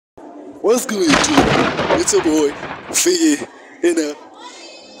What's going on? It's your boy, Figgy, in a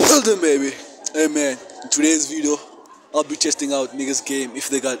building, baby. Hey man, in today's video, I'll be testing out niggas' game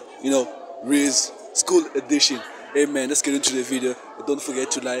if they got, Rizz School Edition. Hey man, let's get into the video. But don't forget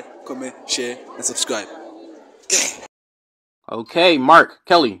to like, comment, share, and subscribe. Okay, Mark,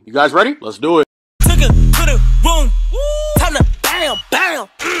 Kelly, you guys ready? Let's do it. Took her to the room, time to bam, bam.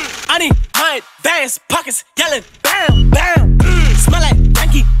 I need my advance pockets yelling bam, bam. Smell like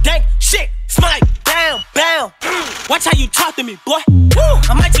danky, dank shit, smell like bam, bam. Watch how you talk to me, boy.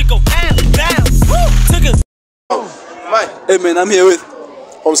 I might just go bam, bam. Took her. Mike. Hey man, I'm here with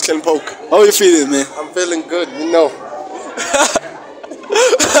Holmes Ken Poke. How you feeling, man? I'm feeling good, you know.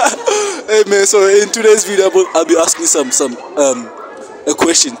 Hey man, so in today's video I'll be asking a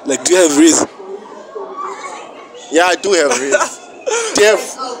question. Like, do you have Rizz? Yeah, I do have Rizz.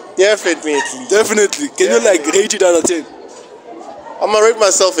 Definitely. Definitely. Can you like rate it out of 10? I'm gonna rate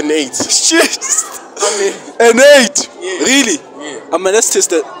myself an 8. Shit. I mean, an 8? Yeah. Really? Yeah. I mean, let's test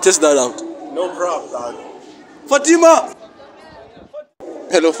that out. No problem, dog. Fatima!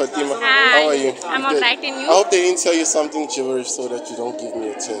 Hello, Fatima. Hi. How are you? I'm Good. alright, and you? I hope they didn't tell you something gibberish so that you don't give me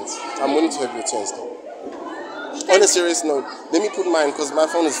a chance. I'm willing to have your chance though. On a serious note, let me put mine because my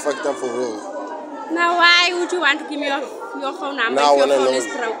phone is fucked up for real. Now, why would you want to give me your phone number Now if when I your phone know is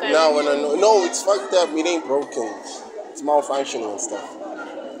it. broken? Now when I know. No, it's fucked up. It ain't broken. It's malfunctioning and stuff.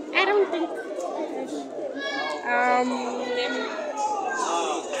 I don't think. Let me.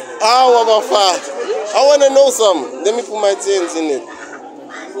 What about fat? I want to know something. Let me put my tens in it.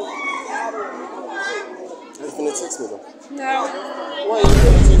 You're gonna text me though? No. Why are you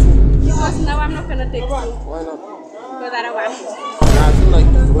gonna text me? Because no, I'm not gonna text you. Why not? Because I don't want to. I feel like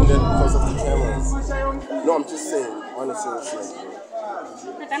you're doing that because of the cameras. No, I'm just saying. Honestly, it's like.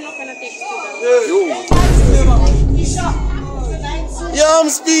 But I'm not gonna text you. Yeah, I'm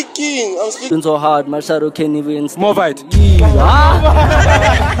speaking. So hard, Masharo can't even More fight. Be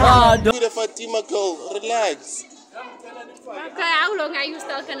the Fatima girl. Relax. Okay, how long are you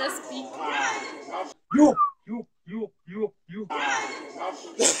still gonna speak? You.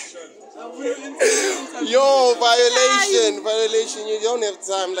 Yo, violation. You don't have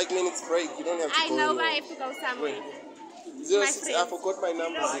time, like minutes break. You don't have to I go know, but I anywhere. have to go somewhere. 06, I forgot my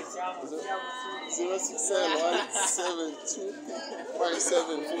number.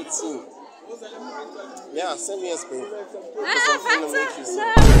 0671725725714. Yeah, send me a spray. No.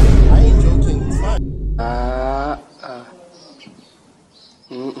 I ain't joking, it's fine.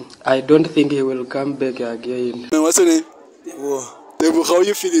 I don't think he will come back again. Man, what's your name? Debo, how are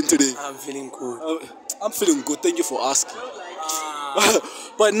you feeling today? I'm feeling good. I'm feeling good. Thank you for asking.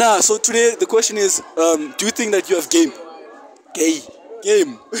 But so today the question is, do you think that you have game? Game.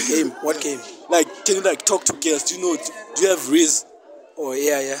 What game? Like, can you like talk to girls? Do you have Rizz? Oh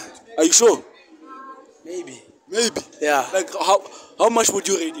yeah. Are you sure? Maybe. Yeah. Like, how much would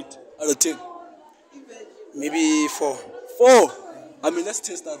you rate it out of 10? Maybe 4. 4. I mean, let's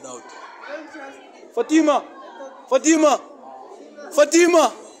test that out. Fatima.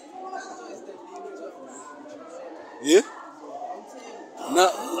 Yeah. Nah,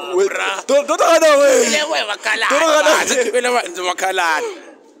 wait. Don't run away.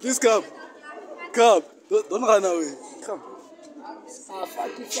 Please come. Don't run away. Come.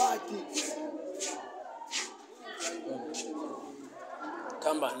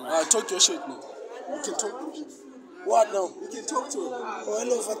 Come back. Talk your shit now. You can talk. What now? You can talk to her. Oh,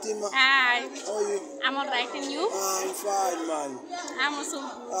 hello, Fatima. Hi. How are you? I'm alright, and you? I'm fine, man. I'm also.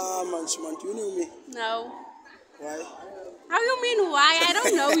 Man, do you know me? No. Why? How you mean why? I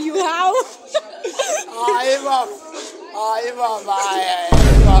don't know you. How?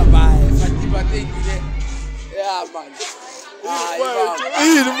 Fatima, thank you. Yeah, man.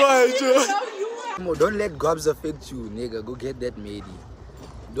 Don't let gobs affect you, nigga. Go get that matey.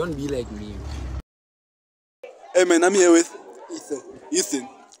 Don't be like me. Hey man, I'm here with Ethan.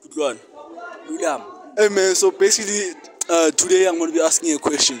 Good one. William. Hey man, so basically today I'm gonna be asking a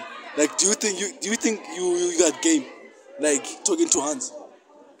question. Like, do you think you got game? Like talking to hands?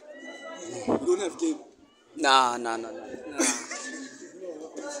 You don't have game. Nah.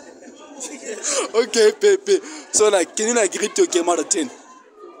 Okay, Pepe. So like, can you like rate your game out of 10?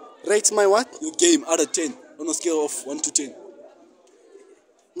 Rate my what? Your game out of 10 on a scale of 1 to 10.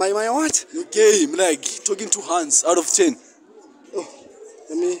 My what? Your game, like talking to hands, out of 10. Oh,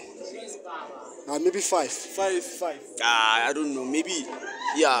 let me. Maybe 5. 5. I don't know. Maybe,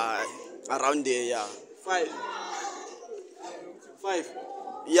 yeah, around there, yeah. 5.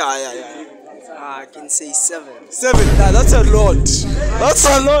 Yeah. I can say 7. 7. Nah, that's a lot. That's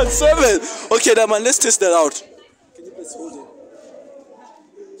a lot. 7. Okay, then man, let's test that out. Can you please hold it?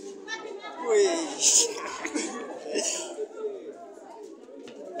 Yeah,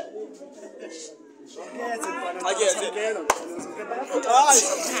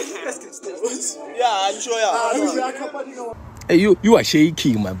 I'm sure. Hey, you are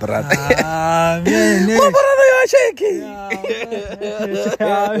shaking, my brother. Man, my brother, you are shaking.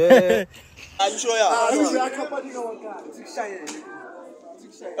 I'm sure.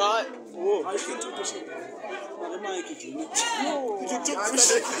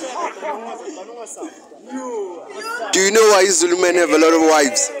 Do you know why Zulu men have a lot of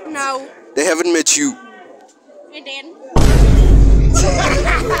wives? No. They haven't met you. And then?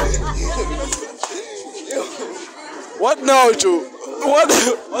 What now, Joe?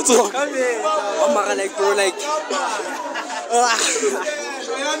 What's wrong? I'm like, bro, like.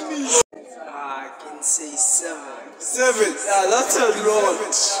 I can say 7. 7. Yeah, that's a lot.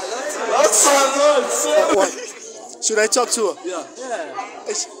 That's a lot. What? Should I talk to her? Yeah.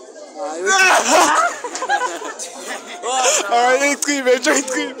 Alright, scream, man. Try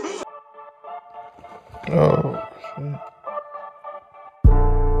scream. Oh, shit.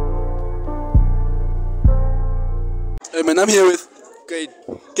 Hey, man, I'm here with Kate,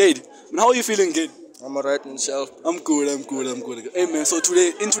 Cade. Man, how are you feeling, Cade? I'm alright myself. I'm good. Hey, man, so in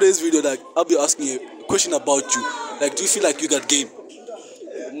today's video, like, I'll be asking you a question about you. Like, do you feel like you got game?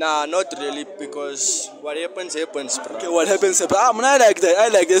 Nah, not really, because what happens, bro. Okay, what happens? Man, I like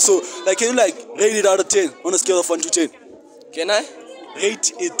that. So, like, can you, like, rate it out of 10 on a scale of 1 to 10? Can I?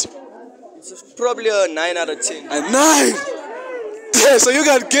 Rate it. It's probably a 9 out of 10. A 9? Yeah, so you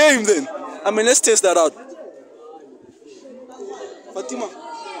got game then. I mean, let's test that out. Fatima.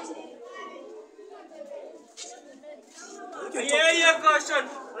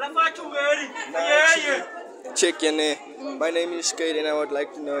 Check your name. My name is Kate and I would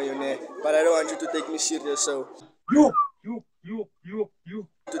like to know your name. But I don't want you to take me serious, so. You.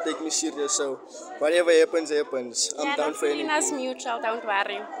 To take me serious, so. Whatever happens. I'm down for anything. Happiness mutual, don't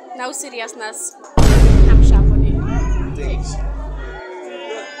worry. No seriousness. I'm sure for you. Thanks.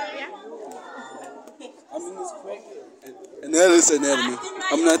 Another.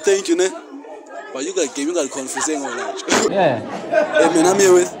 I'm not thanking you, but you got game, you got confusing all that. Yeah. Hey, man, I'm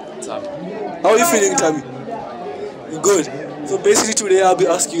here with Tommy. How are you feeling, Tommy? You good? So basically today I'll be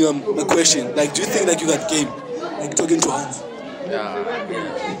asking you a question. Like, do you think like you got game? Like talking to hands? Yeah.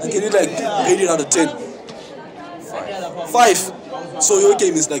 Like, can you like rate it out of 10? 5. So your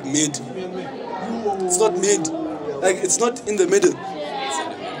game is like mid. It's not mid. Like it's not in the middle.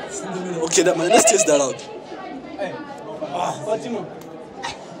 Okay, that man. Let's test that out.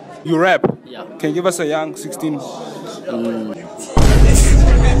 You rap? Yeah. Can you give us a young 16?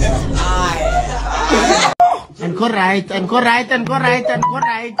 And go right. Come on.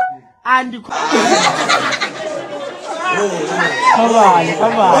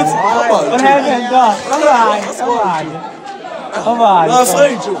 What happened? Come on. You are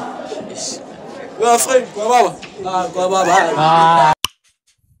afraid, Joe. You are afraid. Go, Baba.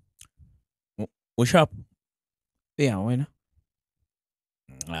 What's up? Yeah, why not?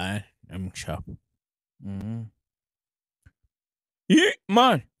 I'm sharp. Yeah,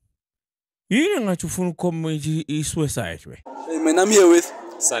 man. You don't have to phone come suicide. Hey man, I'm here with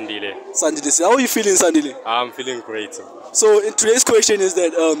Sandile. How are you feeling, Sandile? I'm feeling great. So in today's question is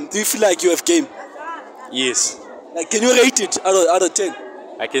that do you feel like you have game? Yes. Like, can you rate it out of 10?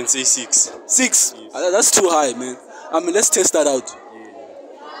 I can say 6. 6? That's too high, man. I mean, let's test that out.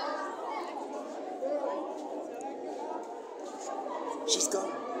 She's gone.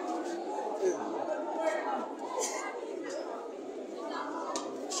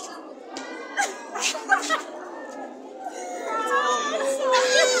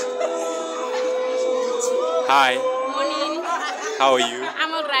 Hi. Morning. How are you?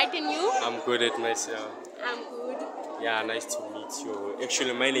 I'm alright, and you? I'm good at myself. I'm good. Yeah, nice to meet you.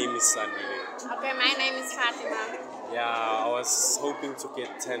 Actually, my name is Sandile. Okay, my name is Fatima. Yeah, I was hoping to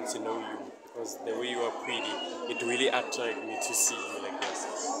get time to know you because the way you are pretty, it really attracted me to see you like this.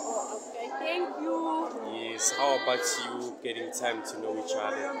 Okay, thank you. Yes, how about you getting time to know each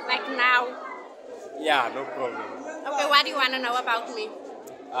other? Like now. Yeah, no problem. Okay, what do you want to know about me?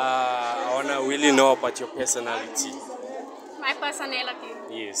 I want to really know about your personality. My personality.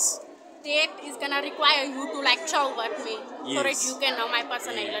 Yes. That is gonna require you to like chill with me so that Yes. you can know my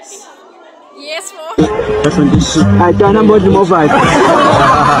personality. Yes, for.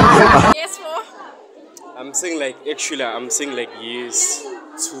 Yes, for. I'm saying like yes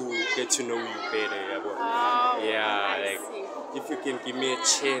to get to know you better. Oh, Yeah, I like see. if you can give me a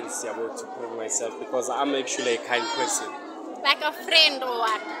chance to prove myself because I'm actually a kind person. Like a friend or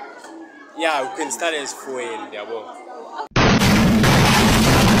what? Yeah, we can start as friend. You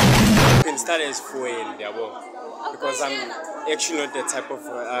can start started as 4 in there, because I'm actually not the type of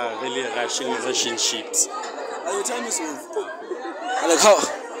really rushing relationships. And your time is over. I like how?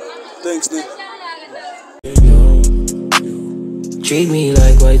 Thanks, man. Treat me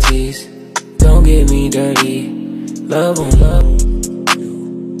like white tees, don't get me dirty. Love on love.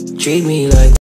 Treat me like